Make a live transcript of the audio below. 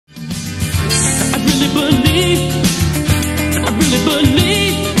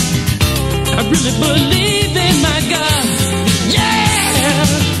really believe in my God. Yeah,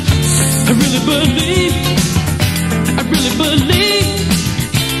 I really believe. I really believe.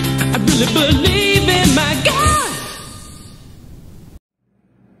 I really believe in my God.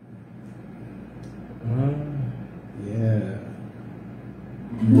 Yeah.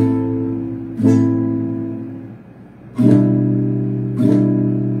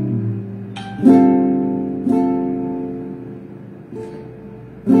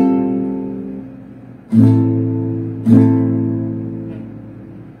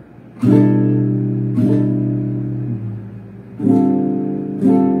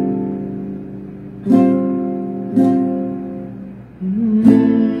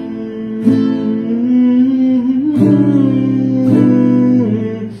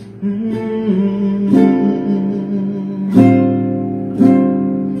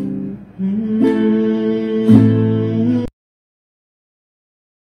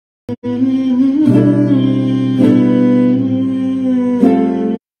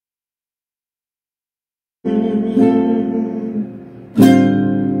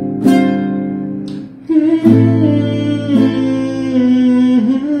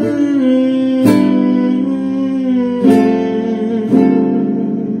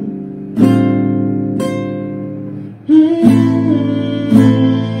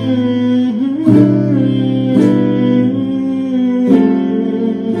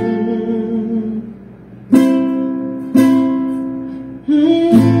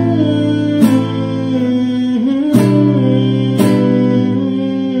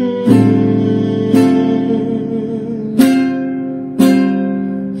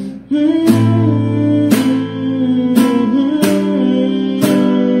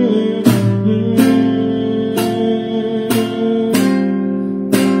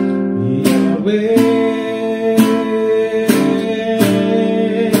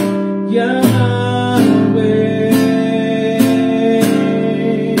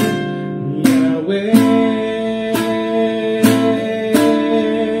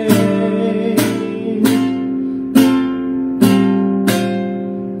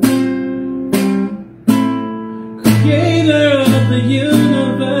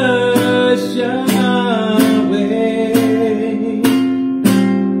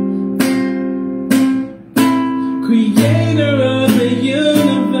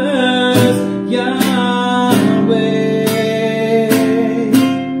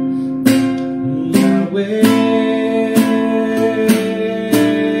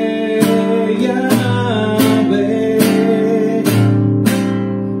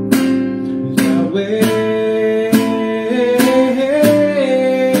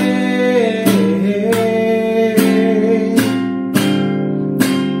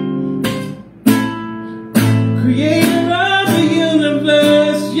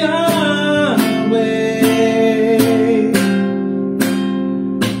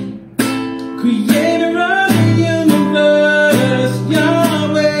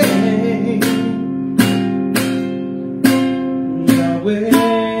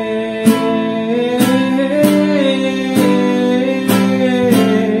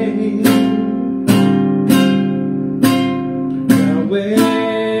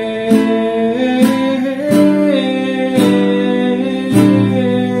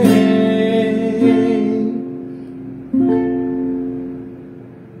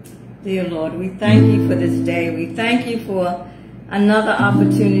 Dear Lord, we thank you for this day. We thank you for another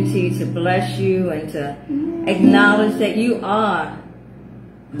opportunity to bless you and to acknowledge that you are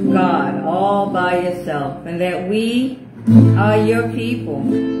God all by yourself, and that we are your people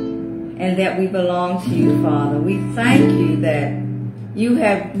and that we belong to you, Father. We thank you that you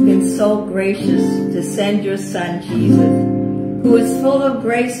have been so gracious to send your Son, Jesus, who is full of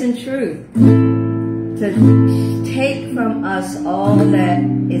grace and truth, to take from us all that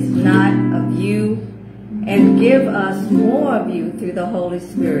is not of you and give us more of you through the Holy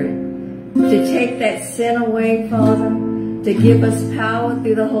Spirit. To take that sin away, Father, to give us power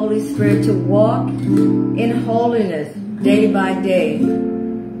through the Holy Spirit to walk in holiness day by day,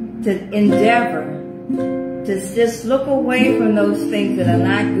 to endeavor to just look away from those things that are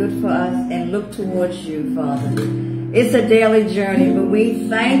not good for us and look towards you, Father. It's a daily journey, but we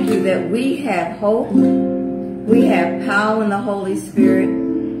thank you that we have hope, we have power in the Holy Spirit,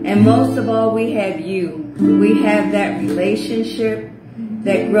 and most of all, we have you. We have that relationship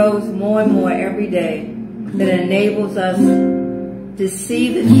that grows more and more every day, that enables us to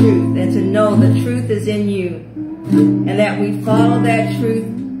see the truth and to know the truth is in you, and that we follow that truth,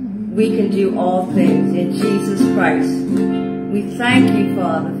 we can do all things in Jesus Christ. We thank you,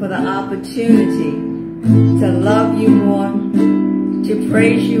 Father, for the opportunity to love you more, to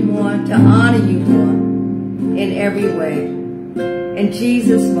praise you more, to honor you more in every way. In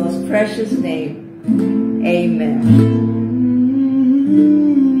Jesus' most precious name, amen.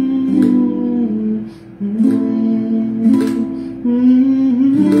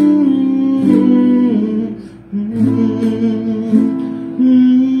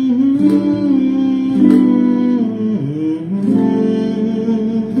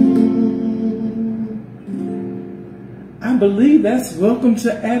 I believe that's welcome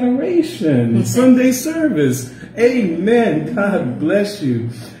to Adoration, Sunday service. Amen. God bless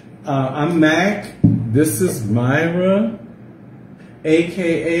you. I'm Mac. This is Myra,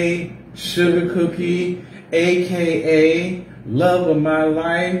 a.k.a. Sugar Cookie, a.k.a. Love of My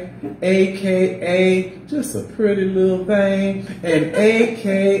Life, a.k.a. just a pretty little thing, and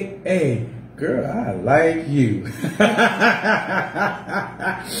a.k.a. Girl, I like you.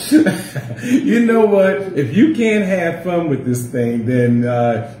 You know what? If you can't have fun with this thing, then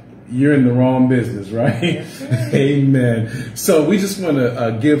you're in the wrong business, right? Amen. So we just want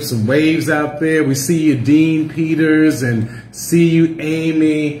to give some waves out there. We see you, Dean Peters, and see you,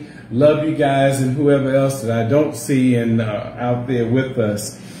 Amy. Love you guys and whoever else that I don't see and out there with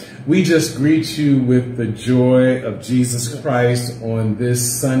us. We just greet you with the joy of Jesus Christ on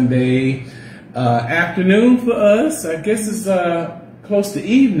this Sunday afternoon for us. I guess it's close to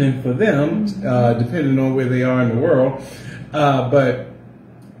evening for them, depending on where they are in the world. But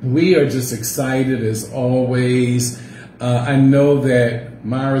we are just excited as always. I know that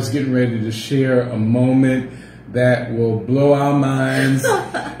Myra's getting ready to share a moment that will blow our minds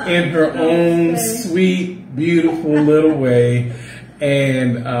in her own sweet, beautiful little way.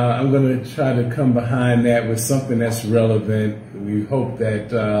 And I'm going to try to come behind that with something that's relevant. We hope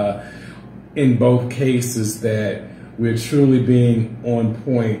that in both cases that we're truly being on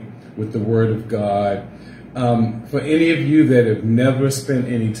point with the Word of God. For any of you that have never spent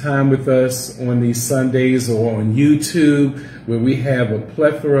any time with us on these Sundays or on YouTube, where we have a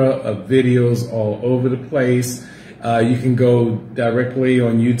plethora of videos all over the place, you can go directly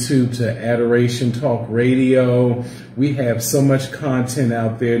on YouTube to Adoration Talk Radio. We have so much content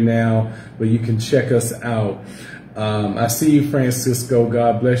out there now, but you can check us out. I see you, Francisco.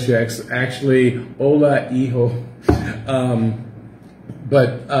 God bless you. Actually, hola, hijo.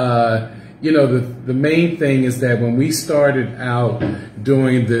 You know, the main thing is that when we started out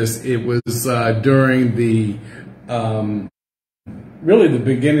doing this, it was during the really the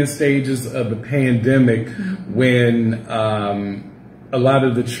beginning stages of the pandemic, when a lot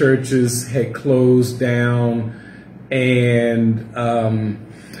of the churches had closed down, and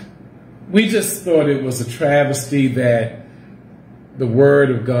we just thought it was a travesty that the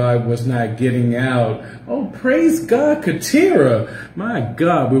Word of God was not getting out. Oh, praise God, Katira. My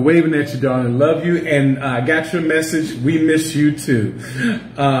God, we're waving at you, darling. Love you, and I got your message. We miss you too.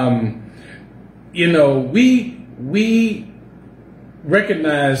 You know, we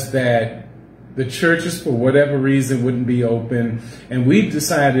recognize that the churches, for whatever reason, wouldn't be open, and we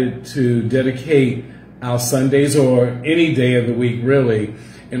decided to dedicate our Sundays, or any day of the week really,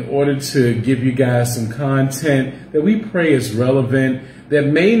 in order to give you guys some content that we pray is relevant, that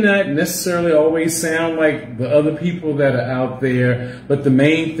may not necessarily always sound like the other people that are out there, but the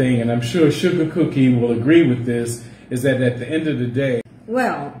main thing, and I'm sure Sugar Cookie will agree with this, is that at the end of the day...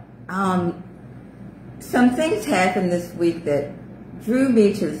 Well, some things happened this week that drew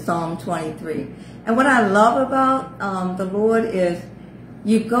me to Psalm 23. And what I love about the Lord is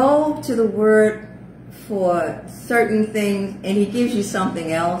you go to the Word for certain things and He gives you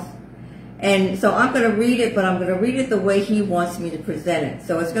something else. And so I'm going to read it, but I'm going to read it the way He wants me to present it.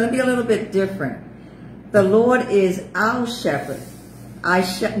 So it's going to be a little bit different. The Lord is our shepherd.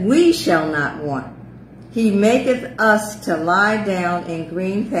 We shall not want. He maketh us to lie down in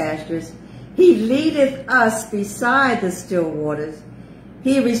green pastures. He leadeth us beside the still waters.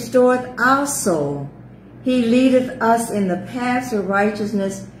 He restoreth our soul. He leadeth us in the paths of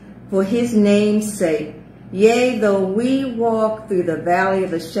righteousness for His name's sake. Yea, though we walk through the valley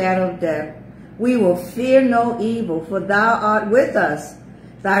of the shadow of death, we will fear no evil, for Thou art with us.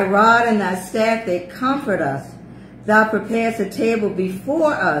 Thy rod and Thy staff, they comfort us. Thou preparest a table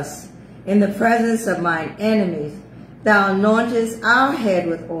before us in the presence of mine enemies. Thou anointest our head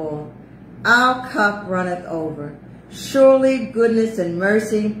with oil. Our cup runneth over. Surely goodness and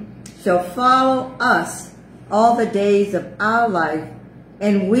mercy shall follow us all the days of our life,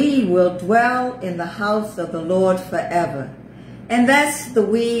 and we will dwell in the house of the Lord forever. And that's the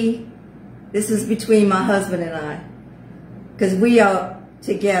we. This is between my husband and I, because we are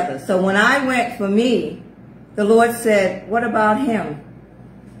together. So when I went for me, the Lord said, what about him?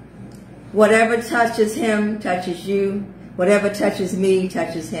 Whatever touches him touches you. Whatever touches me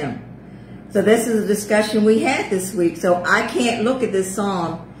touches him. So this is a discussion we had this week. So I can't look at this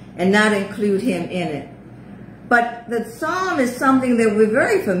psalm and not include him in it. But the psalm is something that we're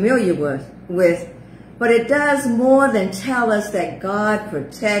very familiar with, but it does more than tell us that God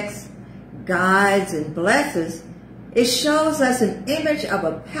protects, guides, and blesses. It shows us an image of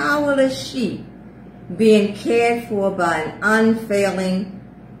a powerless sheep being cared for by an unfailing,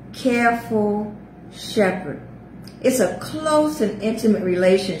 careful shepherd. It's a close and intimate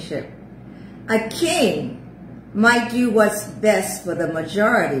relationship. A king might do what's best for the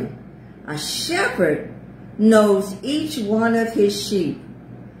majority. A shepherd knows each one of his sheep.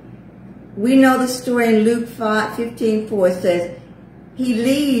 We know the story in Luke 15:4. It says, he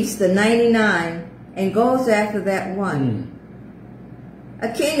leaves the 99 and goes after that one.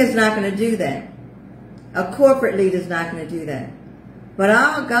 A king is not going to do that. A corporate leader is not going to do that. But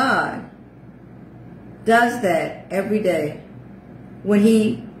our God does that every day when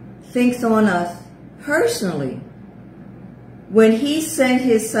he thinks on us personally. When he sent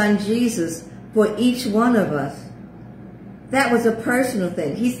his son Jesus for each one of us, that was a personal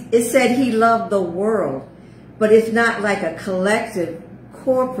thing. It said he loved the world, but it's not like a collective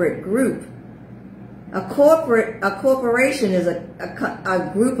corporate group. A corporation is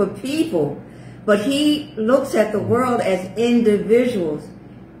a group of people, but he looks at the world as individuals,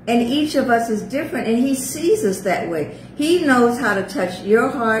 and each of us is different, and he sees us that way. He knows how to touch your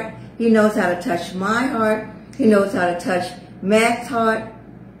heart. He knows how to touch my heart. He knows how to touch Matt's heart,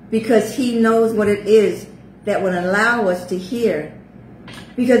 because he knows what it is that would allow us to hear.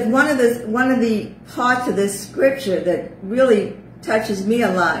 Because one of the parts of this scripture that really touches me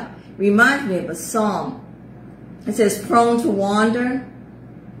a lot reminds me of a psalm. It says, prone to wander,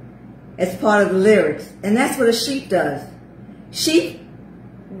 as part of the lyrics. And that's what a sheep does. Sheep,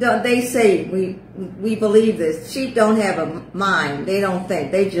 they say, we believe this, sheep don't have a mind. They don't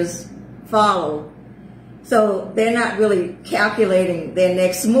think. They just follow. So they're not really calculating their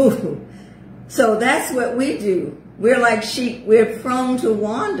next move. So that's what we do. We're like sheep. We're prone to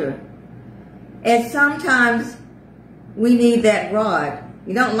wander. And sometimes we need that rod.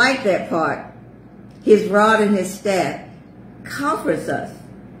 You don't like that part. His rod and his staff comforts us.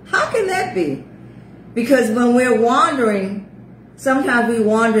 How can that be? Because when we're wandering, sometimes we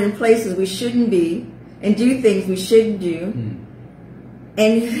wander in places we shouldn't be and do things we shouldn't do.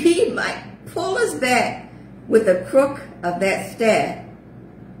 And he might pull us back with the crook of that staff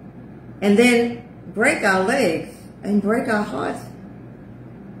and then break our legs and break our hearts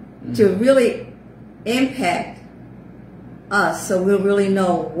to really impact us, so we'll really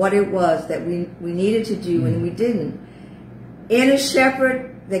know what it was that we needed to do and we didn't. In a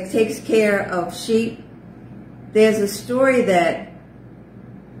shepherd that takes care of sheep, there's a story that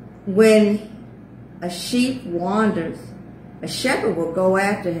when a sheep wanders, a shepherd will go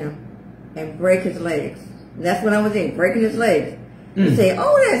after him and break his legs. And that's what I was thinking, breaking his legs. You say,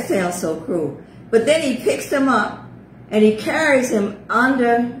 oh, that sounds so cruel. But then he picks him up and he carries him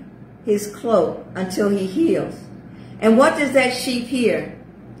under his cloak until he heals. And what does that sheep hear?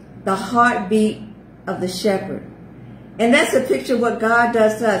 The heartbeat of the shepherd. And that's a picture of what God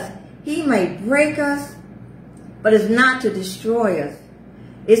does to us. He may break us, but it's not to destroy us.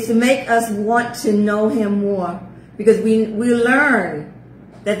 It's to make us want to know him more. Because we learn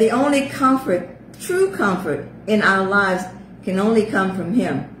that the only comfort, true comfort in our lives can only come from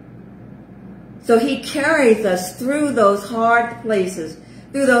him. So he carries us through those hard places,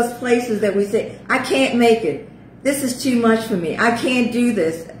 through those places that we say, I can't make it. This is too much for me. I can't do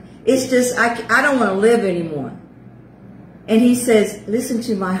this. It's just, I don't want to live anymore. And he says, listen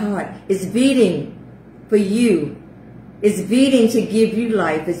to my heart. It's beating for you. It's beating to give you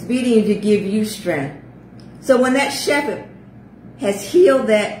life. It's beating to give you strength. So when that shepherd has healed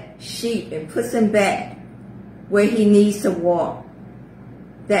that sheep and puts him back where he needs to walk,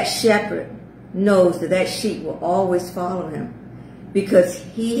 that shepherd knows that that sheep will always follow him because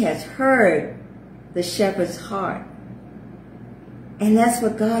he has heard the shepherd's heart. And that's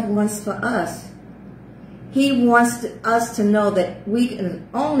what God wants for us. He wants us to know that we can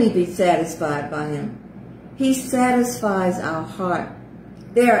only be satisfied by him. He satisfies our heart.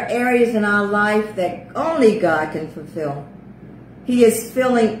 There are areas in our life that only God can fulfill. He is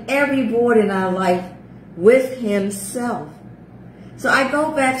filling every void in our life with himself. So I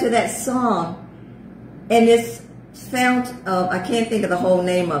go back to that song, and it's found, I can't think of the whole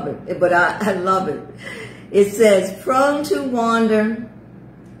name of it, but I love it. It says, prone to wander,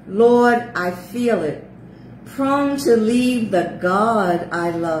 Lord, I feel it. Prone to leave the God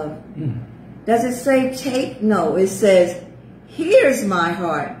I love. Does it say take? No, it says, here's my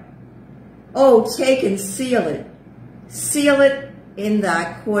heart. Oh, take and seal it. seal it in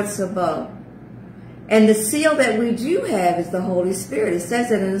thy courts above. And the seal that we do have is the Holy Spirit. It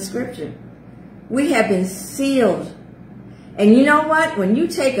says it in the scripture. We have been sealed. And you know what? When you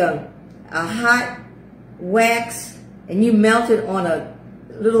take a hot wax and you melt it on a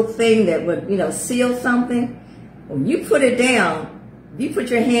little thing that would, seal something, when you put it down, you put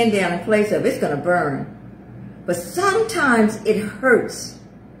your hand down in place of it, it's going to burn. But sometimes it hurts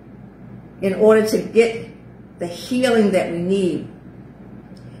in order to get the healing that we need.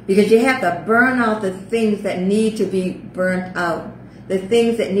 Because you have to burn out the things that need to be burnt out, the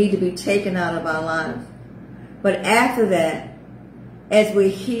things that need to be taken out of our lives. But after that, as we're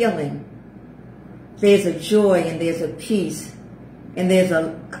healing, there's a joy and there's a peace and there's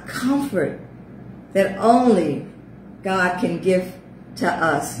a comfort that only God can give to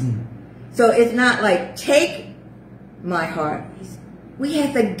us. So it's not like, take my heart. We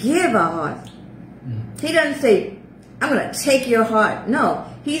have to give our hearts. He doesn't say, I'm going to take your heart.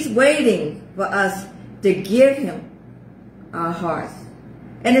 No, he's waiting for us to give him our hearts.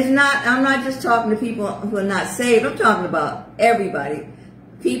 And it's not, I'm not just talking to people who are not saved. I'm talking about everybody.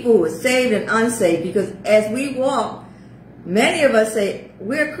 People who are saved and unsaved. Because as we walk, many of us say,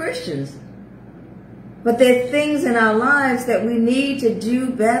 we're Christians. But there are things in our lives that we need to do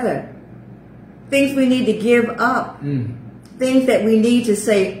better. Things we need to give up. Things that we need to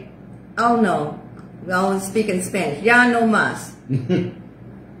say, oh no, we all speak in Spanish. Ya no más.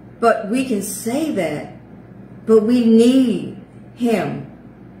 But we can say that. But we need him.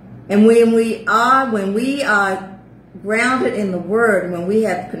 And when we are grounded in the Word, when we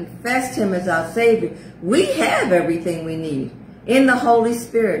have confessed him as our Savior, we have everything we need in the Holy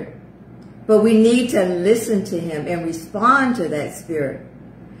Spirit. But we need to listen to him and respond to that Spirit.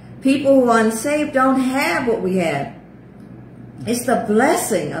 People who are unsaved don't have what we have. It's the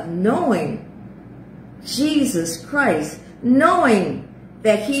blessing of knowing Jesus Christ, knowing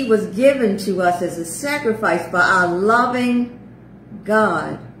that he was given to us as a sacrifice by our loving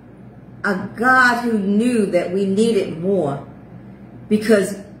God, a God who knew that we needed more.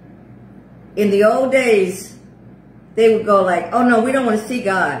 Because in the old days, they would go like, oh no, we don't want to see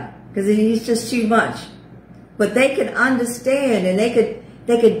God because he's just too much. But they could understand and they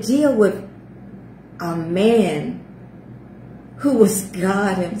could deal with a man who was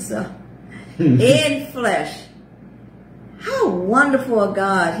God himself in flesh. How wonderful a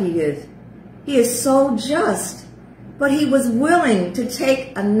God he is. He is so just, but he was willing to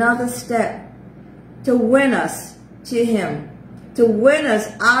take another step to win us to him, to win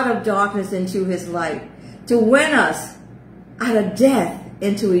us out of darkness into his light, to win us out of death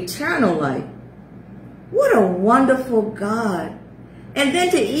into eternal life. What a wonderful God. And then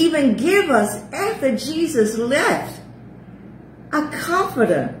to even give us, after Jesus left, a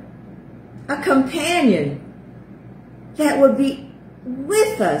comforter, a companion that would be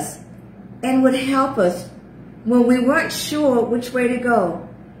with us and would help us when we weren't sure which way to go.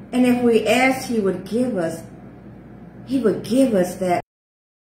 And if we asked, he would give us that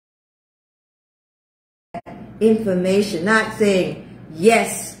information, not saying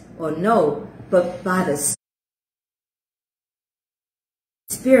yes or no, but by the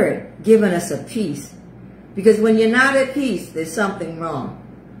Spirit giving us a peace. Because when you're not at peace, there's something wrong.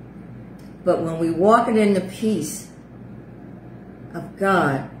 But when we're walking in the peace of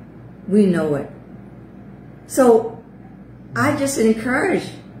God, we know it. So I just encourage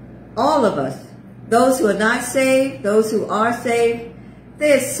all of us, those who are not saved, those who are saved,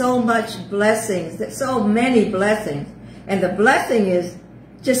 there's so much blessings, there's so many blessings. And the blessing is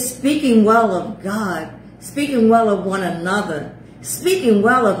just speaking well of God, speaking well of one another, speaking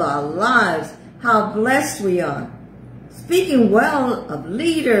well of our lives, how blessed we are, speaking well of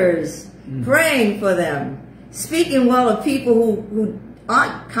leaders, praying for them, speaking well of people who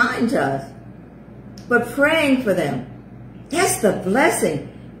aren't kind to us, but praying for them. That's the blessing,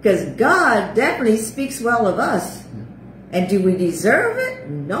 because God definitely speaks well of us. And do we deserve it?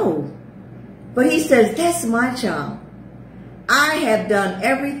 No. But he says, that's my child. I have done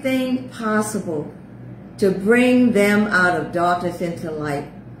everything possible to bring them out of darkness into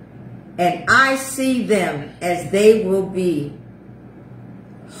light. And I see them as they will be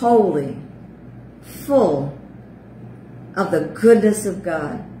holy, full of the goodness of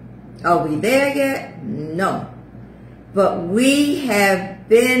God. Are we there yet? No. But we have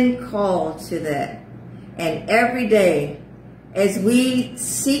been called to that. And every day, as we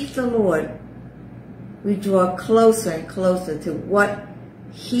seek the Lord, we draw closer and closer to what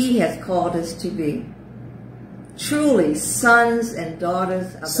he has called us to be. Truly sons and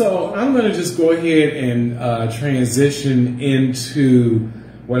daughters of So I'm going to just go ahead and transition into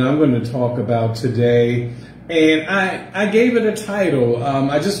what I'm going to talk about today. And I gave it a title.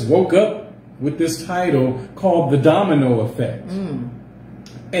 I just woke up with this title called The Domino Effect.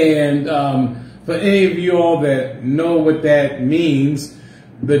 And for any of you all that know what that means,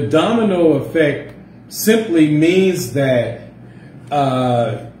 the domino effect simply means that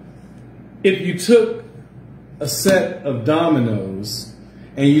if you took a set of dominoes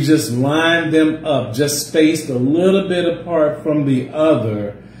and you just lined them up, just spaced a little bit apart from the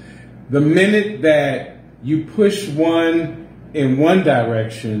other, the minute that you push one in one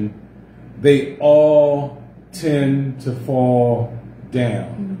direction, they all tend to fall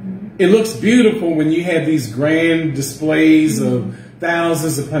down. It looks beautiful when you have these grand displays of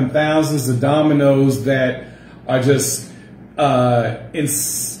thousands upon thousands of dominoes that are just in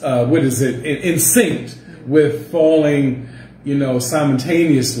sync with falling,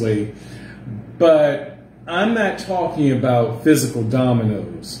 simultaneously. But I'm not talking about physical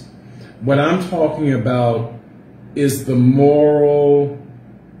dominoes. What I'm talking about is the moral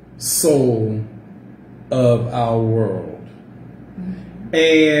soul of our world.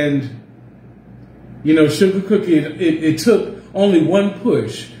 And, Sugar Cookie, it took only one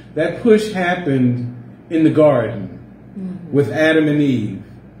push. That push happened in the garden with Adam and Eve.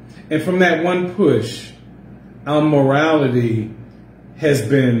 And from that one push, our morality has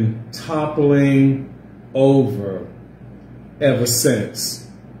been toppling over ever since.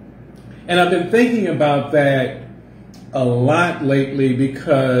 And I've been thinking about that a lot lately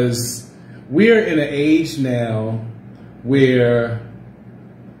because we're in an age now where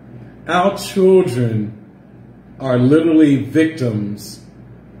our children are literally victims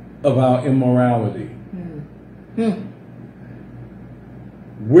of our immorality.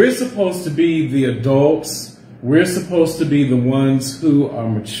 We're supposed to be the adults. We're supposed to be the ones who are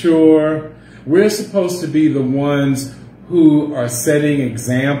mature. We're supposed to be the ones who are setting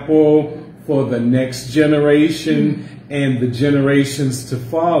example for the next generation and the generations to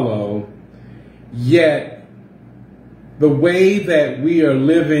follow. Yet, the way that we are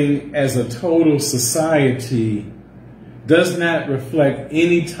living as a total society does not reflect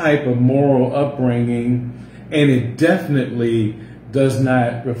any type of moral upbringing, and it definitely does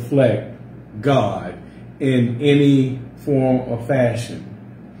not reflect God in any form or fashion.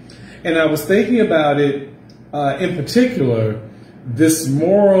 And I was thinking about it in particular, this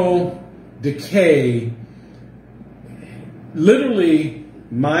moral decay, literally,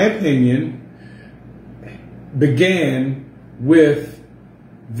 my opinion, began with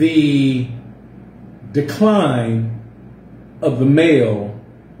the decline of the male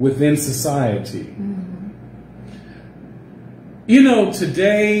within society.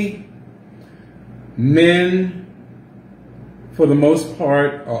 Today, men, for the most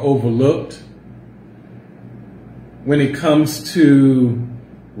part, are overlooked when it comes to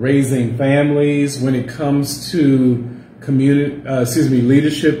raising families, when it comes to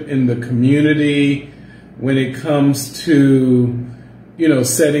leadership in the community, when it comes to,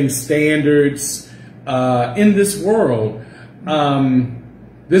 setting standards in this world.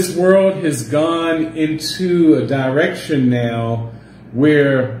 This world has gone into a direction now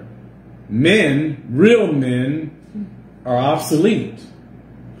where men, real men, are obsolete.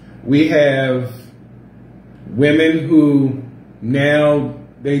 We have women who now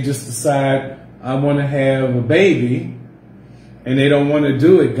they just decide, I want to have a baby, and they don't want to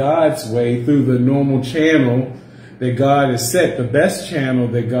do it God's way through the normal channel that God has set, the best channel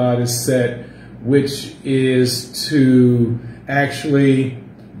that God has set, which is to actually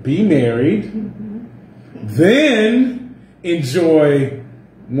be married, then enjoy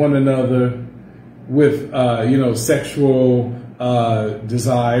one another with, sexual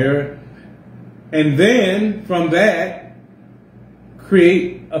desire, and then from that,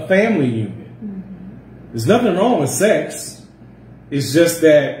 create a family union. There's nothing wrong with sex. It's just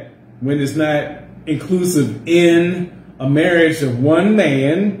that when it's not inclusive in a marriage of one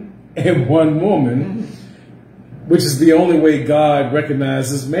man and one woman, which is the only way God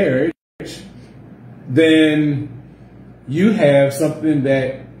recognizes marriage, then you have something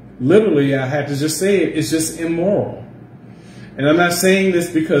that literally, I have to just say it, it's just immoral. And I'm not saying this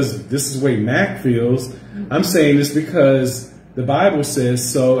because this is the way Mac feels. I'm saying this because the Bible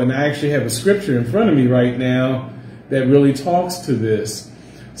says so, and I actually have a scripture in front of me right now that really talks to this.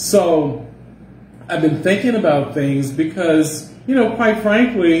 So I've been thinking about things because, quite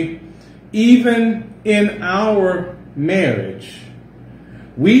frankly, even in our marriage,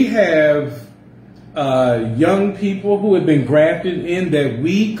 we have young people who have been grafted in that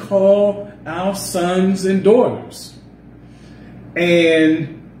we call our sons and daughters.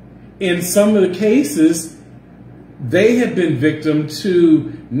 And in some of the cases, they have been victim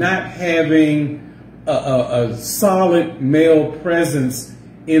to not having a solid male presence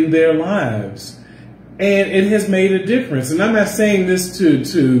in their lives. And it has made a difference. And I'm not saying this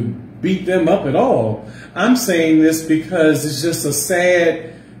to beat them up at all. I'm saying this because it's just a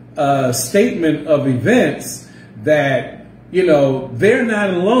sad statement of events that, you know, they're not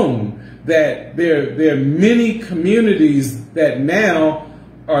alone. That there are many communities that now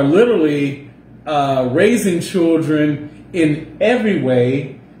are literally raising children in every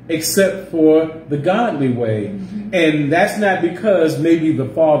way except for the godly way. Mm-hmm. And that's not because maybe the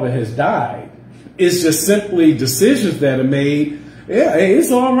father has died. It's just simply decisions that are made. Yeah, hey,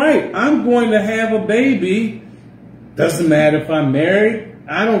 it's all right. I'm going to have a baby. Doesn't matter if I'm married.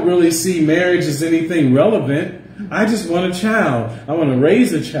 I don't really see marriage as anything relevant. I just want a child. I want to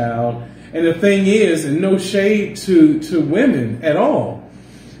raise a child. And the thing is, and no shade to women at all,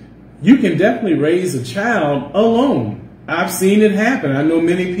 you can definitely raise a child alone. I've seen it happen. I know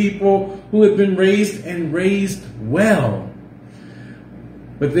many people who have been raised and raised well.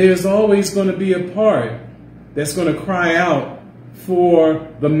 But there's always going to be a part that's going to cry out for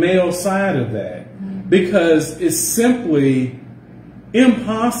the male side of that, because it's simply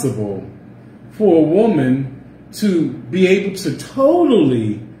impossible for a woman to be able to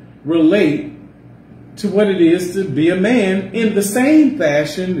totally relate to what it is to be a man in the same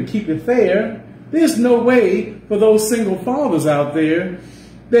fashion. To keep it fair, there's no way for those single fathers out there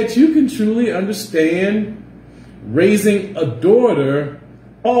that you can truly understand raising a daughter,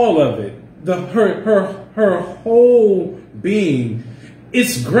 all of it, her whole being.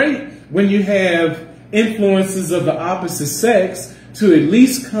 It's great when you have influences of the opposite sex to at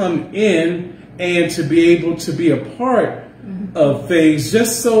least come in and to be able to be a part of things,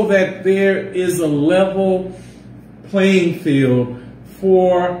 just so that there is a level playing field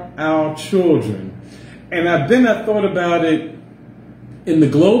for our children. And I thought about it in the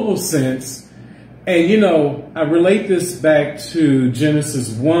global sense. And, you know, I relate this back to Genesis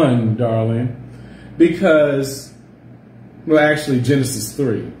 1, darling, because, well, actually Genesis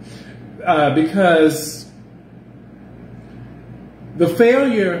 3, because the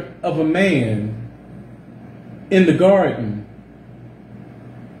failure of a man in the garden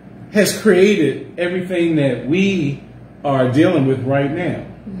has created everything that we are dealing with right now.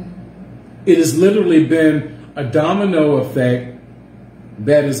 It has literally been a domino effect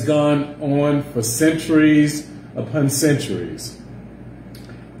that has gone on for centuries upon centuries.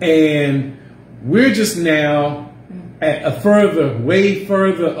 And we're just now at a way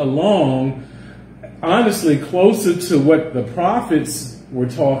further along, honestly closer to what the prophets were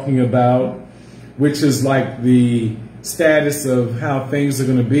talking about, which is like the status of how things are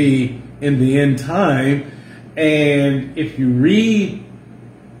going to be in the end time. And if you read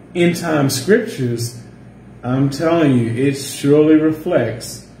end time scriptures, I'm telling you, it surely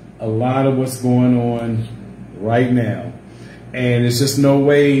reflects a lot of what's going on right now. And it's just no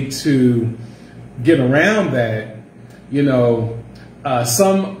way to get around that. You know,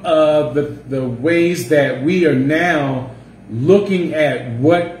 some of the ways that we are now looking at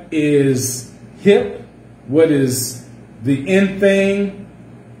what is hip, what is the in thing,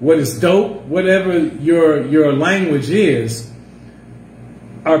 what is dope, whatever your language is,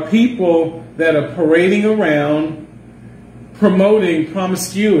 are people that are parading around promoting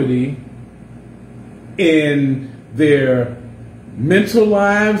promiscuity in their mental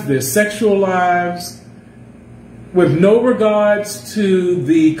lives, their sexual lives, with no regards to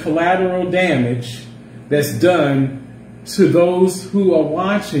the collateral damage that's done to those who are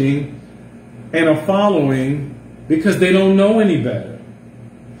watching and are following, because they don't know any better.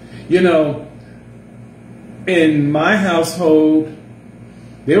 You know, in my household,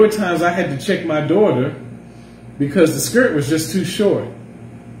 there were times I had to check my daughter because the skirt was just too short.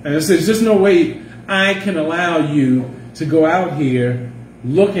 And I said, there's just no way I can allow you to go out here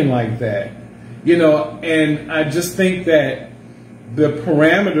looking like that. You know, and I just think that the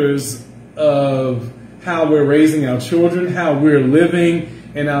parameters of how we're raising our children, how we're living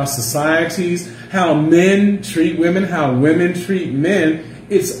in our societies, how men treat women, how women treat men,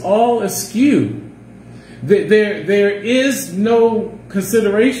 it's all askew. There is no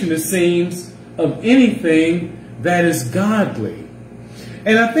consideration, it seems, of anything that is godly.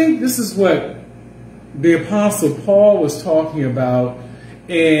 And I think this is what the Apostle Paul was talking about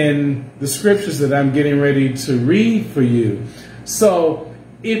in the scriptures that I'm getting ready to read for you. So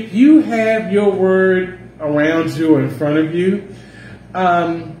if you have your word around you or in front of you,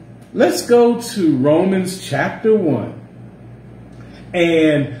 let's go to Romans chapter 1.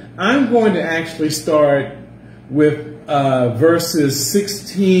 And I'm going to actually start with verses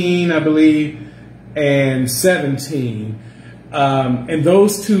 16, I believe, and 17. And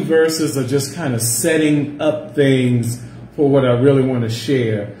those two verses are just kind of setting up things for what I really want to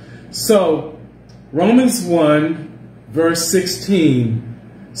share. So Romans 1 verse 16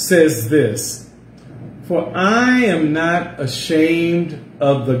 says this, "For I am not ashamed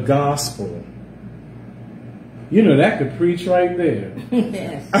of the gospel." You know, that could preach right there.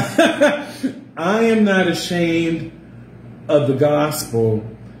 Yes. I am not ashamed of the gospel,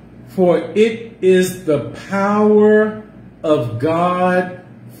 for it is the power of God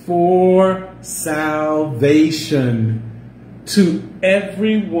for salvation to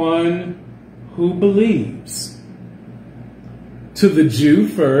everyone who believes. To the Jew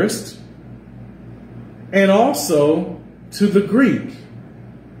first, and also to the Greek.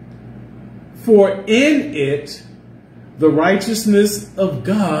 For in it, the righteousness of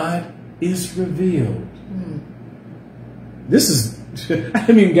God is revealed. This is, I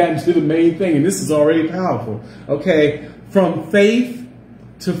haven't even gotten to the main thing, and this is already powerful. Okay, from faith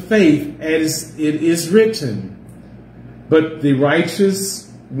to faith, as it is written, but the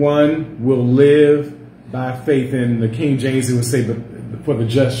righteous one will live by faith. In the King James, it would say, but for the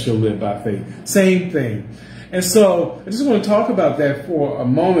just shall live by faith. Same thing. And so I just want to talk about that for a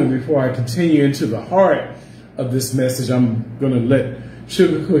moment before I continue into the heart of this message. I'm going to let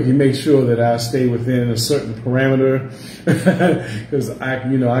Sugar Cookie make sure that I stay within a certain parameter, because I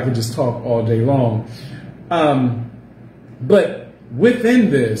can just talk all day long. But within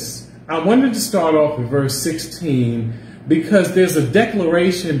this, I wanted to start off with verse 16, because there's a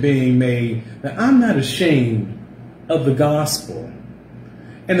declaration being made that I'm not ashamed of the gospel.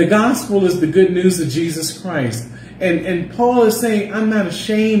 And the gospel is the good news of Jesus Christ. And Paul is saying, I'm not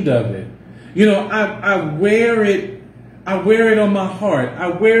ashamed of it. You know, I wear it. I wear it on my heart. I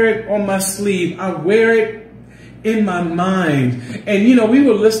wear it on my sleeve. I wear it in my mind. And, you know, we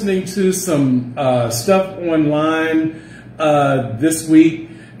were listening to some stuff online this week.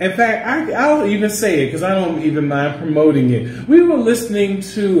 In fact, I'll even say it because I don't even mind promoting it. We were listening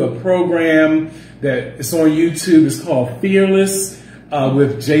to a program that is on YouTube. It's called Fearless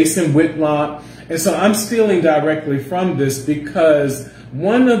with Jason Whitlock. And so I'm stealing directly from this because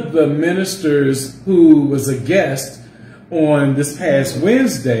one of the ministers who was a guest on this past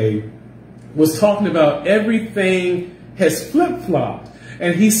Wednesday was talking about everything has flip-flopped.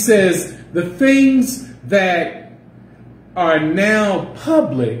 And he says the things that are now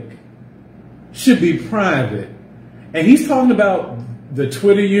public should be private. And he's talking about the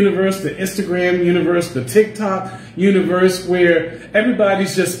Twitter universe, the Instagram universe, the TikTok universe, where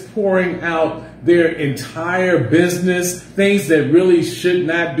everybody's just pouring out their entire business, things that really should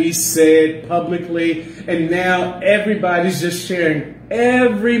not be said publicly. And now everybody's just sharing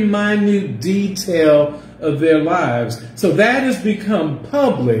every minute detail of their lives. So that has become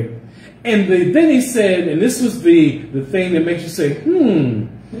public. And then he said, and this was the thing that makes you say,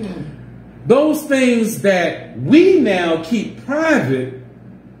 those things that we now keep private,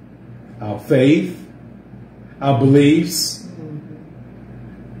 our faith, our beliefs,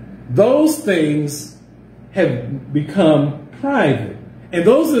 those things have become private. And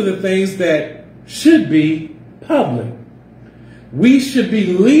those are the things that should be public. We should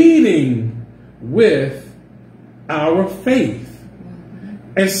be leading with our faith.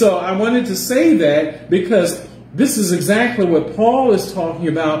 And so I wanted to say that because this is exactly what Paul is talking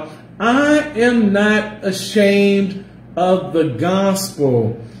about. I am not ashamed of the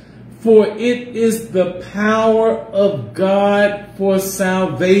gospel, for it is the power of God for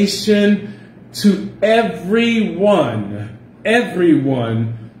salvation to everyone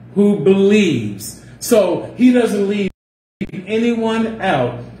who believes. So he doesn't leave anyone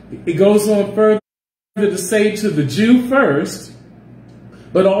out. It goes on further to say to the Jew first,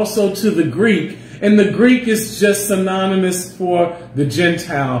 but also to the Greek. And the Greek is just synonymous for the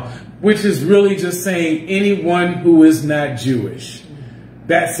Gentile, which is really just saying anyone who is not Jewish.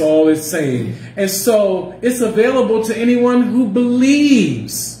 That's all it's saying. And so it's available to anyone who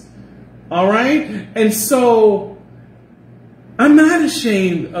believes. All right? And so I'm not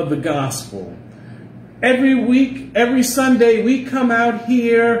ashamed of the gospel. Every week, every Sunday, we come out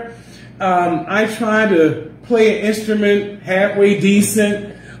here. I try to play an instrument halfway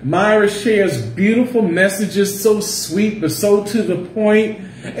decent. Myra shares beautiful messages, so sweet, but so to the point.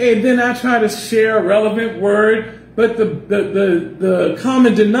 And then I try to share a relevant word. But the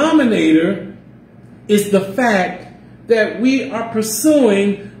common denominator is the fact that we are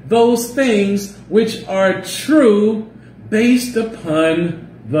pursuing those things which are true based upon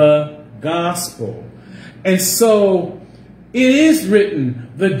the gospel. And so it is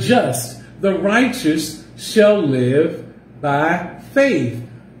written, the just, the righteous shall live by faith.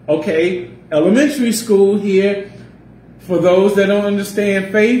 Okay, elementary school here, For those that don't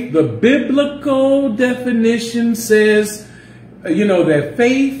understand faith, the biblical definition says, that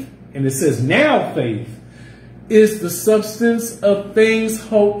faith, and it says now faith, is the substance of things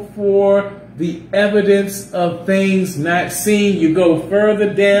hoped for, the evidence of things not seen. You go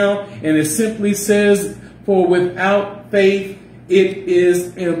further down and it simply says, for without faith, it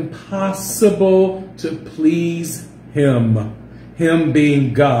is impossible to please him. Him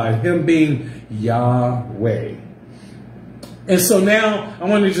being God, him being Yahweh. And so now I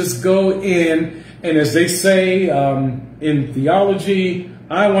want to just go in, and as they say in theology,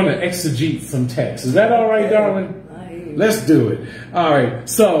 I want to exegete some text. Is that all right, darling? Let's do it. All right,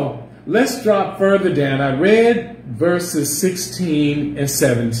 so let's drop further down. I read verses 16 and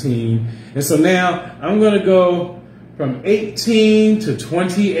 17. And so now I'm going to go from 18 to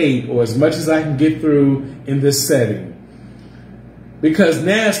 28, or as much as I can get through in this setting. Because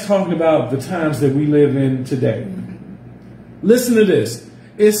now it's talking about the times that we live in today. Listen to this.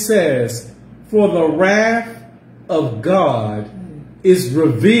 It says, for the wrath of God is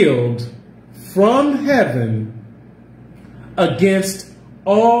revealed from heaven against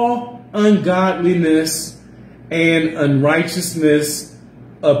all ungodliness and unrighteousness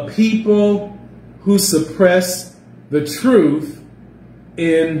of people who suppress the truth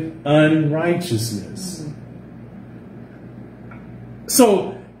in unrighteousness.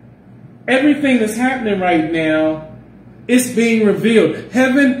 So everything that's happening right now, it's being revealed.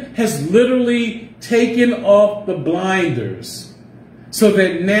 Heaven has literally taken off the blinders so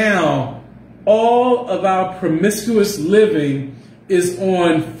that now all of our promiscuous living is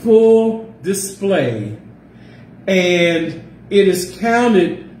on full display, and it is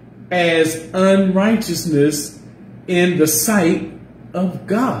counted as unrighteousness in the sight of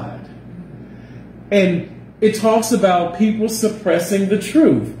God. And it talks about people suppressing the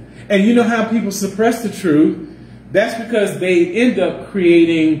truth. And you know how people suppress the truth? That's because they end up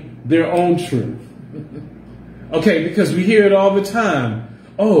creating their own truth. Okay, because we hear it all the time.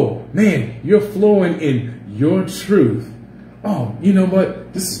 Oh, man, you're flowing in your truth. Oh, you know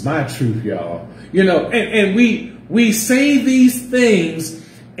what? This is my truth, y'all. And we say these things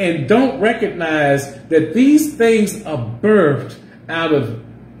and don't recognize that these things are birthed out of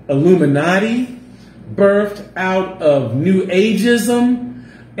Illuminati, birthed out of New Ageism,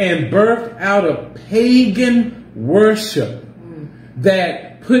 and birthed out of pagan worship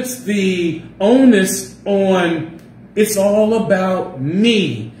that puts the onus on, it's all about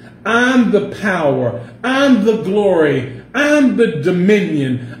me. I'm the power. I'm the glory. I'm the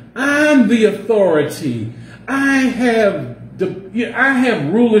dominion. I'm the authority. I have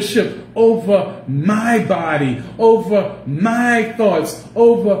rulership over my body, over my thoughts,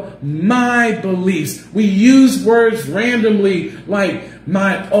 over my beliefs. We use words randomly like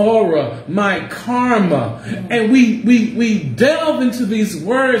my aura, my karma, and we delve into these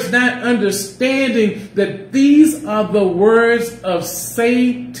words not understanding that these are the words of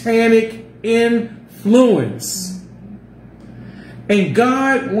satanic influence. And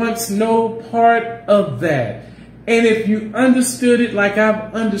God wants no part of that. And if you understood it like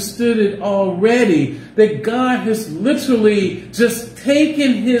I've understood it already, that God has literally just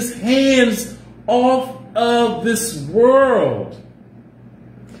taken his hands off of this world.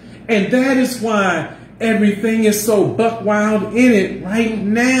 And that is why everything is so buck wild in it right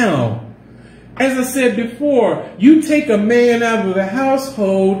now. As I said before, you take a man out of the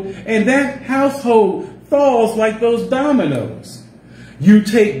household and that household falls like those dominoes. You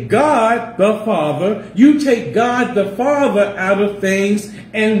take God the Father, out of things,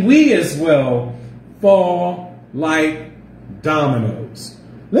 and we as well fall like dominoes.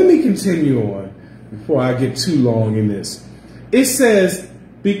 Let me continue on before I get too long in this. It says,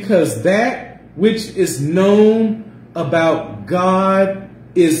 because that which is known about God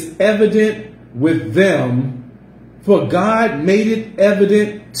is evident with them, for God made it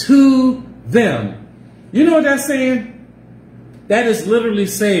evident to them. You know what that's saying? That is literally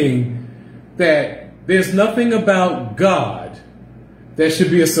saying that there's nothing about God that should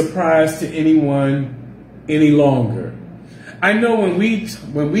be a surprise to anyone any longer. I know when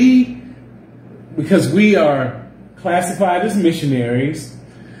we because we are classified as missionaries,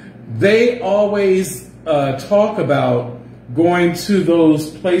 they always talk about going to those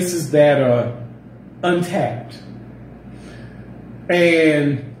places that are untapped.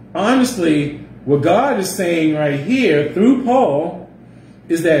 And honestly, what God is saying right here through Paul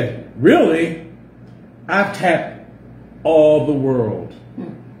is that really, I've tapped all the world.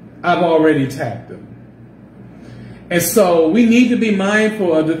 I've already tapped them. And so we need to be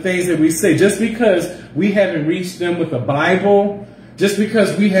mindful of the things that we say. Just because we haven't reached them with the Bible, just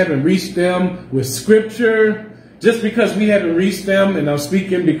because we haven't reached them with scripture, just because we haven't reached them, and I'm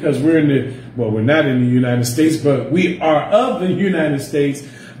speaking because we're we're not in the United States, but we are of the United States.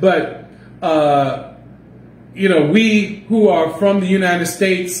 But, we who are from the United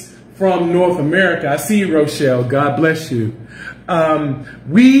States, from North America, I see you, Rochelle, God bless you.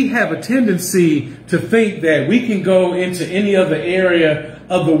 We have a tendency to think that we can go into any other area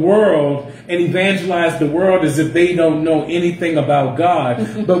of the world and evangelize the world as if they don't know anything about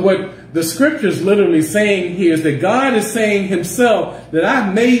God. But what the scripture is literally saying here is that God is saying himself that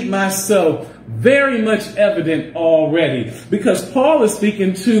I've made myself very much evident already. Because Paul is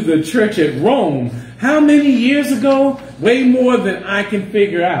speaking to the church at Rome. How many years ago? Way more than I can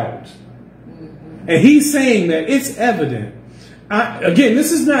figure out. And he's saying that it's evident. Again,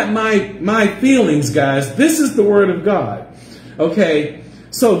 this is not my feelings, guys. This is the word of God. Okay,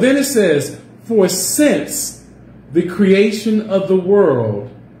 so then it says, for since the creation of the world,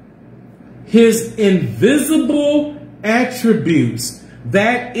 his invisible attributes,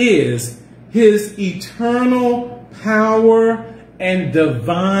 that is, his eternal power and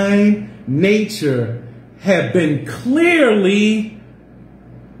divine nature, have been clearly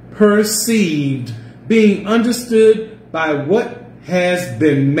perceived, being understood by what has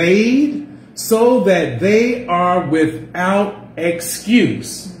been made, so that they are without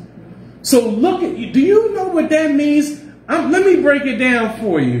excuse. So look at you. Do you know what that means? Let me break it down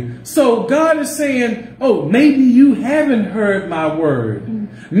for you. So God is saying, oh, maybe you haven't heard my word.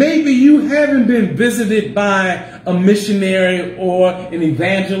 Maybe you haven't been visited by a missionary or an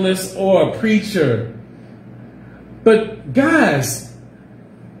evangelist or a preacher. But guys,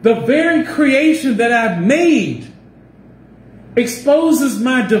 the very creation that I've made exposes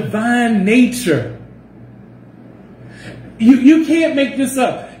my divine nature. You can't make this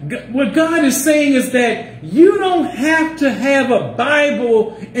up. What God is saying is that you don't have to have a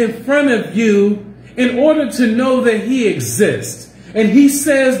Bible in front of you in order to know that he exists. And he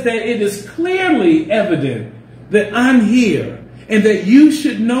says that it is clearly evident that I'm here and that you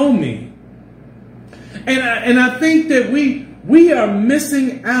should know me. And I think that we are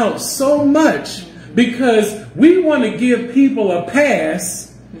missing out so much because we want to give people a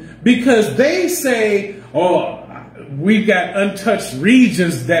pass because they say, oh, we've got untouched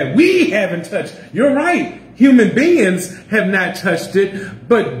regions that we haven't touched. You're right. Human beings have not touched it,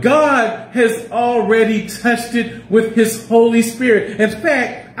 but God has already touched it with his Holy Spirit. In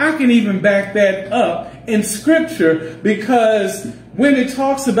fact, I can even back that up in Scripture because when it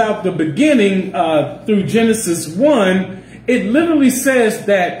talks about the beginning through Genesis 1, it literally says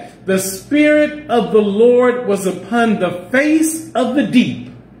that the Spirit of the Lord was upon the face of the deep,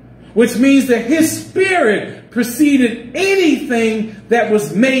 which means that his Spirit preceded anything that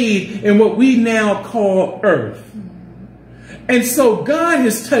was made in what we now call earth. And so God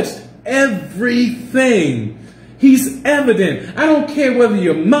has touched everything. He's evident. I don't care whether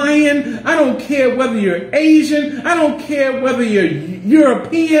you're Mayan. I don't care whether you're Asian. I don't care whether you're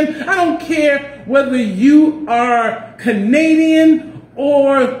European. I don't care whether you are Canadian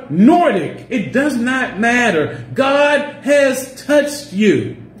or Nordic. It does not matter. God has touched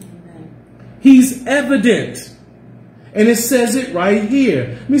you. He's evident. And it says it right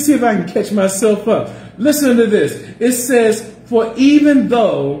here. Let me see if I can catch myself up. Listen to this. It says, for even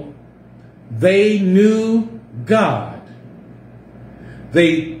though they knew God,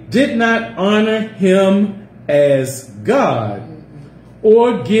 they did not honor him as God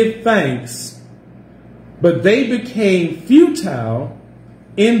or give thanks, but they became futile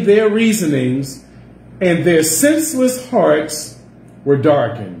in their reasonings, and their senseless hearts were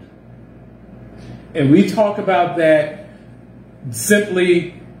darkened. And we talk about that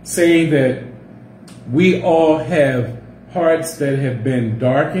simply saying that we all have hearts that have been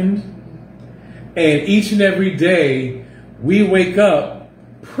darkened. And each and every day we wake up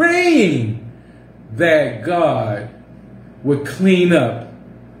praying that God would clean up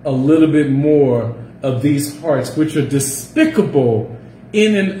a little bit more of these hearts, which are despicable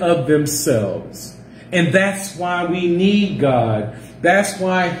in and of themselves. And that's why we need God. That's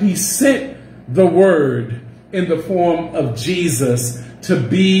why he sent the Word in the form of Jesus to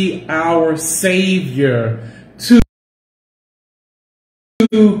be our Savior, to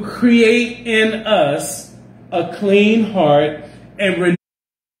create in us a clean heart and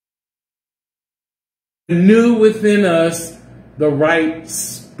renew within us the right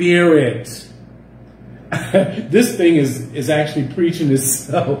spirit. This thing is actually preaching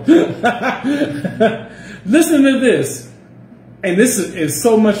itself. Listen to this. And this is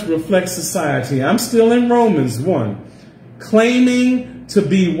so much reflects society. I'm still in Romans 1. Claiming to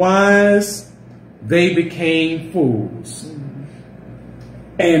be wise, they became fools.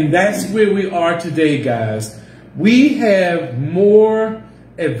 And that's where we are today, guys. We have more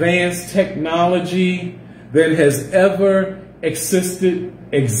advanced technology than has ever existed,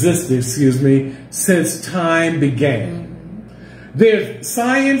 since time began.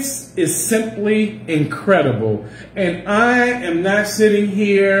 Science is simply incredible. And I am not sitting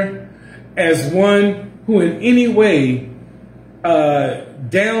here as one who in any way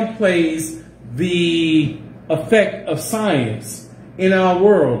downplays the effect of science in our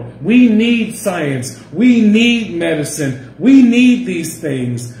world. We need science. We need medicine. We need these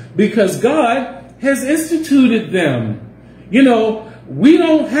things because God has instituted them. You know, we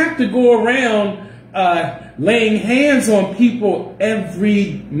don't have to go around laying hands on people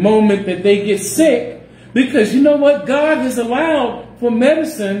every moment that they get sick, because you know what? God has allowed for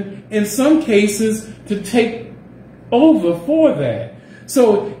medicine in some cases to take over for that.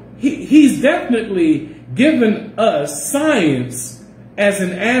 So he's definitely given us science as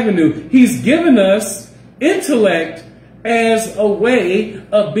an avenue. He's given us intellect as a way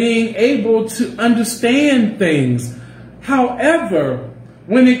of being able to understand things. However,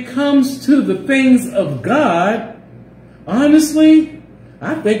 when it comes to the things of God, honestly,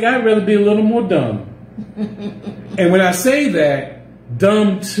 I think I'd rather be a little more dumb. And when I say that,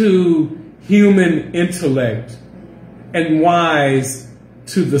 dumb to human intellect and wise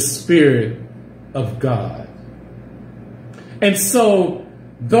to the Spirit of God. And so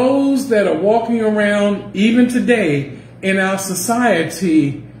those that are walking around even today in our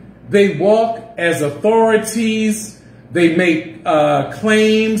society, they walk as authorities. They make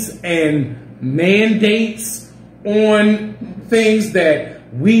claims and mandates on things that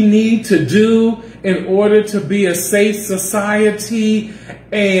we need to do in order to be a safe society.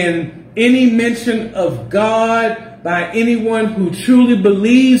 And any mention of God by anyone who truly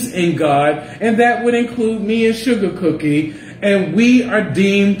believes in God, and that would include me and Sugar Cookie, and we are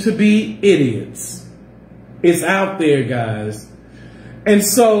deemed to be idiots. It's out there, guys. And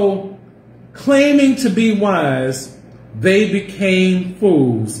so, claiming to be wise, they became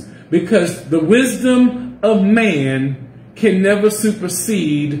fools, because the wisdom of man can never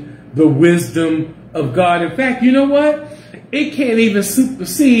supersede the wisdom of God. In fact, you know what? It can't even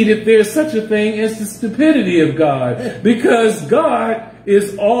supersede if there's such a thing as the stupidity of God, because God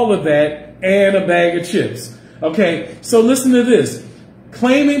is all of that and a bag of chips. Okay, so listen to this.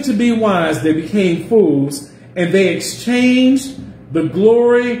 Claiming to be wise, they became fools, and they exchanged the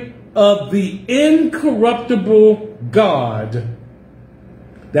glory of the incorruptible God.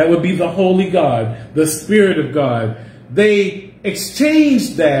 That would be the holy God, the Spirit of God. They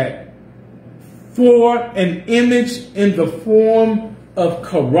exchanged that for an image in the form of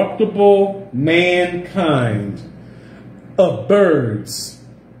corruptible mankind, of birds,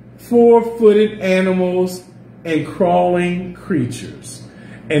 four-footed animals, and crawling creatures.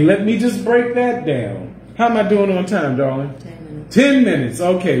 And let me just break that down. How am I doing on time, darling? 10 minutes. 10 minutes.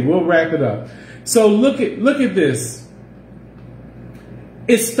 Okay, we'll wrap it up. So look at this.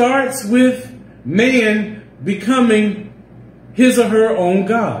 It starts with man becoming his or her own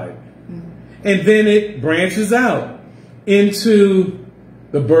God. And then it branches out into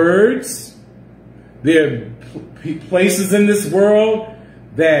the birds. There are places in this world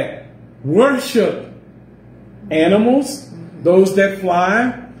that worship animals, those that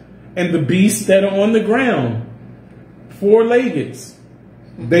fly, and the beasts that are on the ground, four-legged.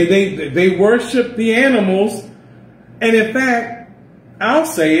 They worship the animals. And in fact, I'll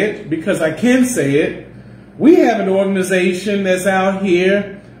say it because I can say it. We have an organization that's out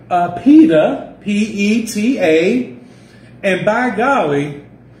here, PETA, P-E-T-A, and by golly,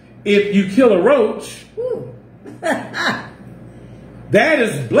 if you kill a roach, that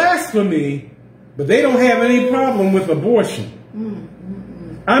is blasphemy, but they don't have any problem with abortion.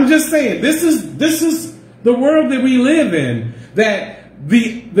 I'm just saying, this is the world that we live in, that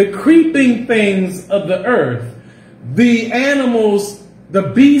the creeping things of the earth, the animals, the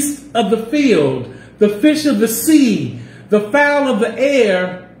beasts of the field, the fish of the sea, the fowl of the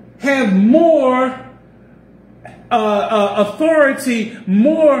air, have more authority,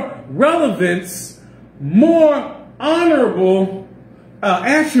 more relevance, more honorable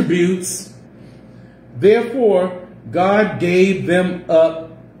attributes. Therefore, God gave them up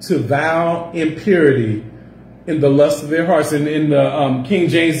to vile impurity in the lust of their hearts. And in the King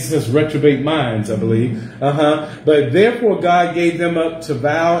James it says reprobate minds, I believe. But therefore, God gave them up to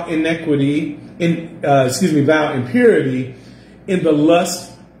vile iniquity, vile impurity in the lust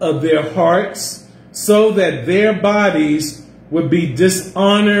of their hearts, so that their bodies would be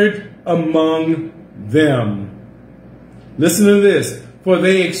dishonored among them. Listen to this. For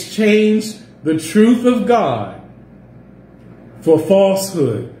they exchanged the truth of God for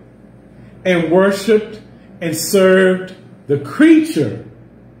falsehood, and worshipped and served the creature,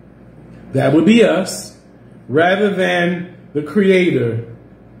 that would be us, rather than the Creator,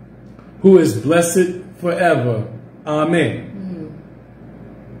 who is blessed forever. Amen.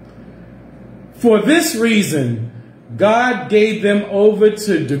 For this reason, God gave them over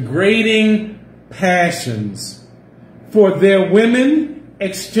to degrading passions, for their women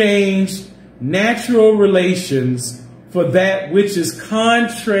exchanged natural relations for that which is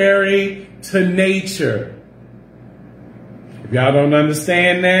contrary to nature. If y'all don't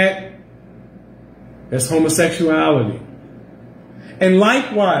understand that, that's homosexuality. And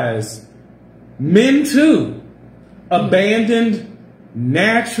likewise, men too abandoned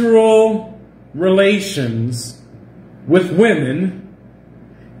natural relations with women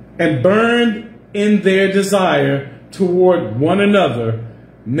and burned in their desire toward one another,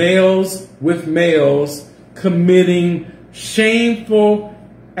 males with males, committing shameful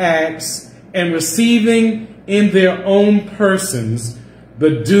acts and receiving in their own persons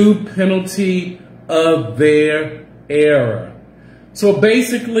the due penalty of their error. So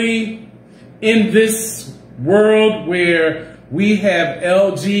basically, in this world where we have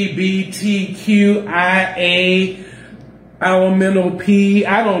LGBTQIA, elemental P,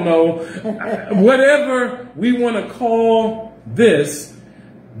 I don't know, whatever we want to call this,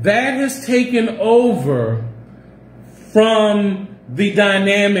 that has taken over from the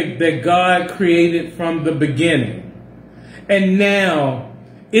dynamic that God created from the beginning. And now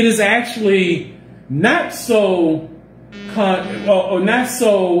it is actually not so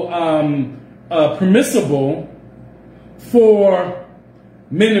permissible for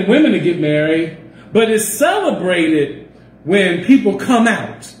men and women to get married, but it's celebrated when people come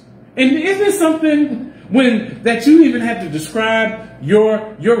out. And isn't it something that you even have to describe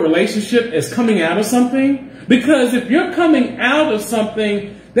your relationship as coming out of something? Because if you're coming out of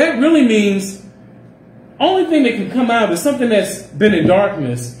something, that really means only thing that can come out is something that's been in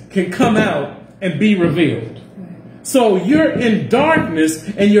darkness can come out and be revealed. So you're in darkness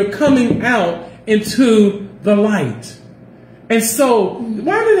and you're coming out into the light. And so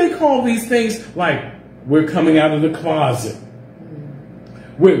why do they call these things like we're coming out of the closet?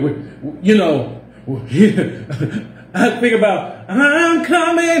 I think about, I'm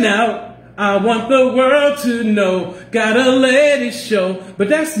coming out. I want the world to know. Gotta let it show. But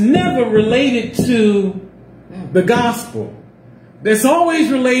that's never related to the gospel. That's always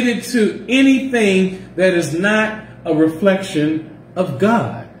related to anything that is not a reflection of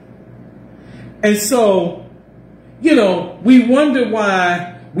God. And so, we wonder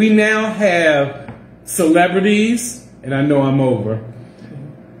why we now have celebrities, and I know I'm over.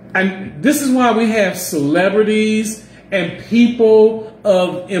 And this is why we have celebrities and people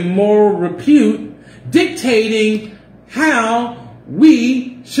of immoral repute dictating how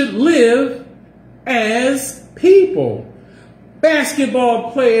we should live as people.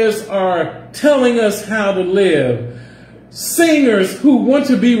 Basketball players are telling us how to live. Singers who want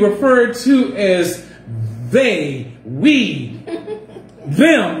to be referred to as they, we,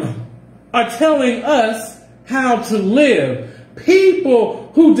 them are telling us how to live.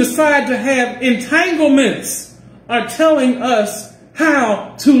 People who decide to have entanglements are telling us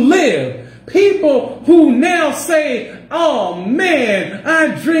how to live. People who now say, oh man,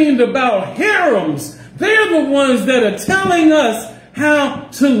 I dreamed about harems. They're the ones that are telling us how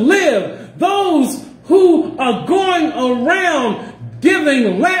to live. Those who are going around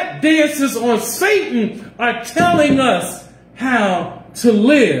giving lap dances on Satan are telling us how to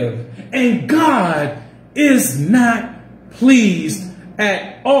live. And God is not pleased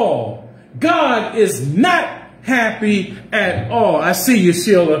at all. God is not happy at all. I see you,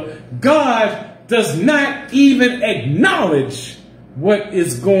 Sheila. God does not even acknowledge what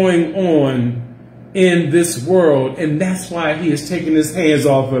is going on in this world, and that's why he is taking his hands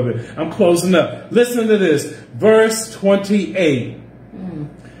off of it. I'm closing up. Listen to this. Verse 28.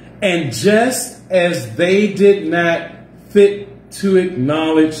 And just as they did not fit to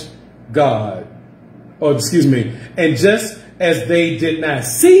acknowledge God, and just as they did not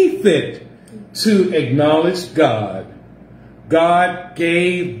see fit to acknowledge God, God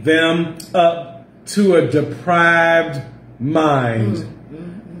gave them up to a deprived mind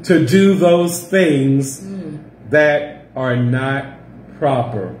to do those things that are not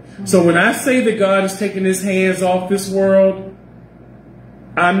proper. So when I say that God is taking his hands off this world,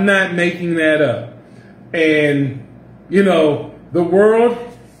 I'm not making that up. And, the world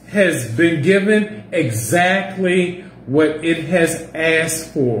has been given exactly what it has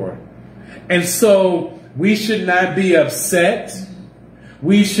asked for. And so we should not be upset.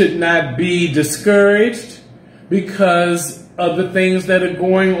 We should not be discouraged because of the things that are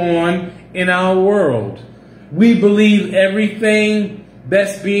going on in our world. we believe everything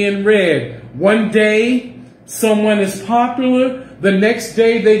that's being read. One day, someone is popular. The next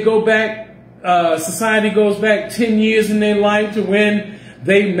day, they go back, society goes back 10 years in their life to when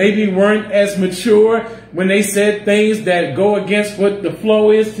they maybe weren't as mature, when they said things that go against what the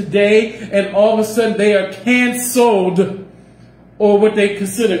flow is today, and all of a sudden they are canceled, or what they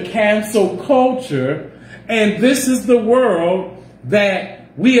consider cancel culture. And this is the world that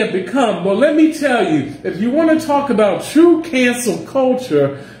we have become. Well, let me tell you, if you want to talk about true cancel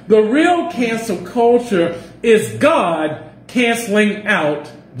culture, the real cancel culture is God canceling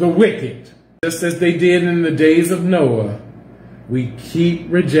out the wicked. Just as they did in the days of Noah, we keep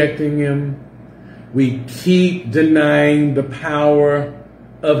rejecting him. We keep denying the power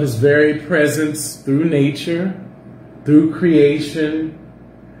of his very presence through nature, through creation,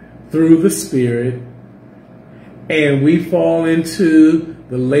 through the Spirit. And we fall into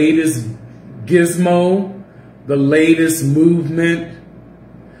the latest gizmo, the latest movement,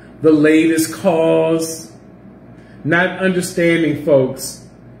 the latest cause, not understanding, folks,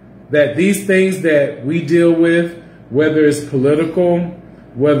 that these things that we deal with, whether it's political,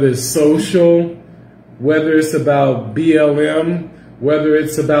 whether it's social, whether it's about BLM, whether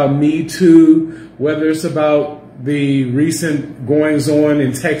it's about Me Too, whether it's about the recent goings on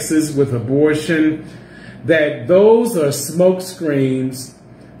in Texas with abortion, that those are smoke screens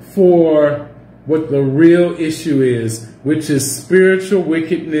for what the real issue is, which is spiritual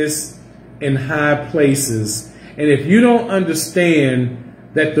wickedness in high places. And if you don't understand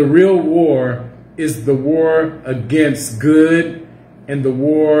that the real war is the war against good and the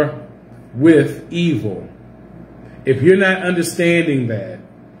war with evil, if you're not understanding that,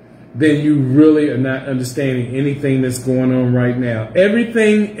 then you really are not understanding anything that's going on right now.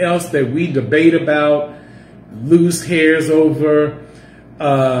 Everything else that we debate about, lose hairs over,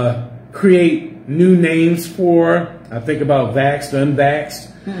 create new names for, I think about vaxxed, unvaxxed.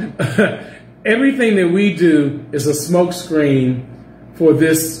 Everything that we do is a smokescreen for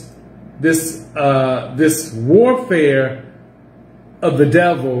this warfare of the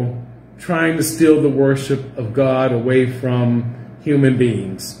devil trying to steal the worship of God away from human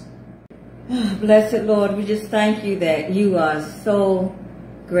beings. Blessed Lord, we just thank you that you are so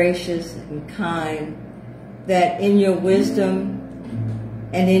gracious and kind, that in your wisdom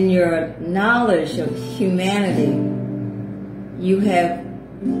and in your knowledge of humanity, you have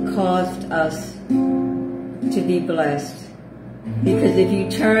caused us to be blessed. Because if you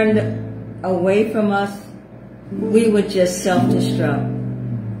turned away from us, we would just self-destruct.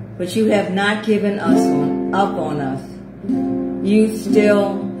 But you have not given us up on us. You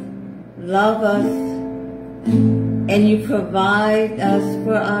still love us, and you provide us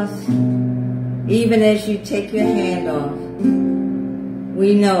for us, even as you take your hand off.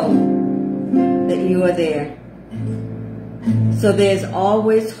 We know that you are there. So there's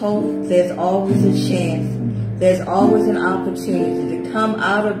always hope, there's always a chance, there's always an opportunity to come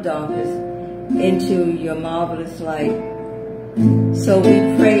out of darkness into your marvelous light. So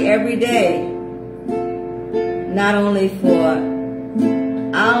we pray every day, not only for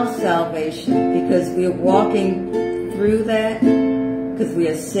our salvation, because we're walking through that, because we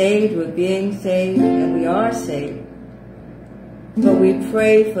are saved, we're being saved, and we are saved. But we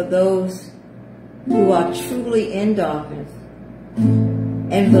pray for those who are truly in darkness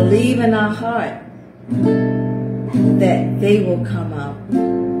and believe in our heart that they will come out,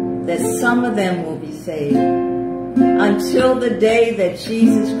 that some of them will be saved, until the day that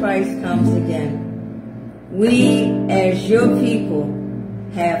Jesus Christ comes again. We, as your people,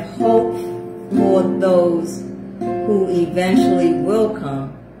 have hope for those who eventually will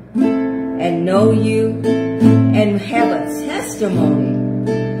come and know you and have a testimony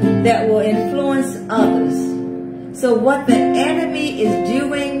that will influence others. So what the enemy is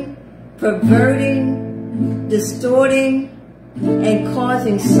doing, perverting, distorting, and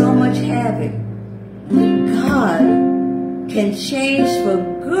causing so much havoc, God can change for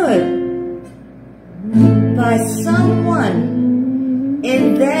good by someone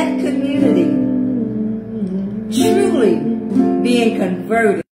in that community truly being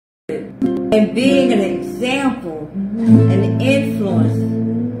converted and being an example, an influence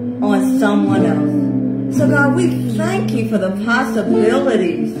on someone else. So God, we thank you for the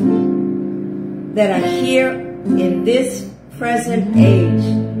possibilities that are here in this present age.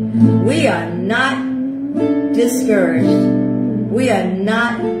 We are not discouraged. We are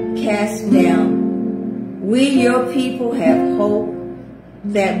not cast down. We, your people, have hope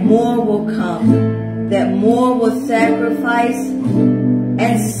that more will come, that more will sacrifice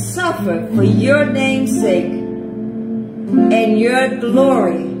and suffer for your name's sake and your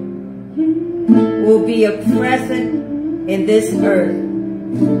glory, will be a present in this earth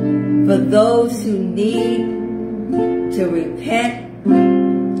for those who need to repent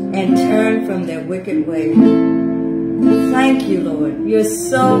and turn from their wicked ways. Thank you, Lord. You're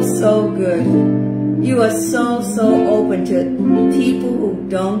so, so good. You are so, so open to people who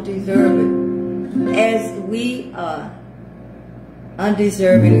don't deserve it, as we are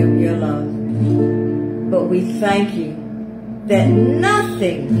undeserving of your love. But we thank you that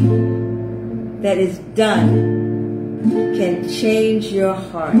nothing that is done can change your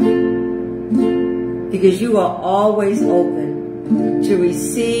heart, because you are always open to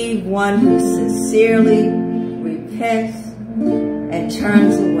receive one who sincerely repents and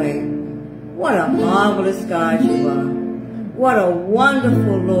turns away. What a marvelous God you are. What a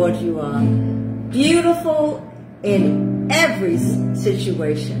wonderful Lord you are. Beautiful in every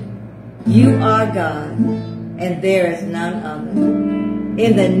situation. You are God, and there is none other.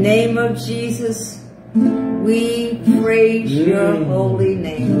 In the name of Jesus, we praise your holy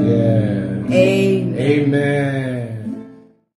name. Yeah. Amen. Amen.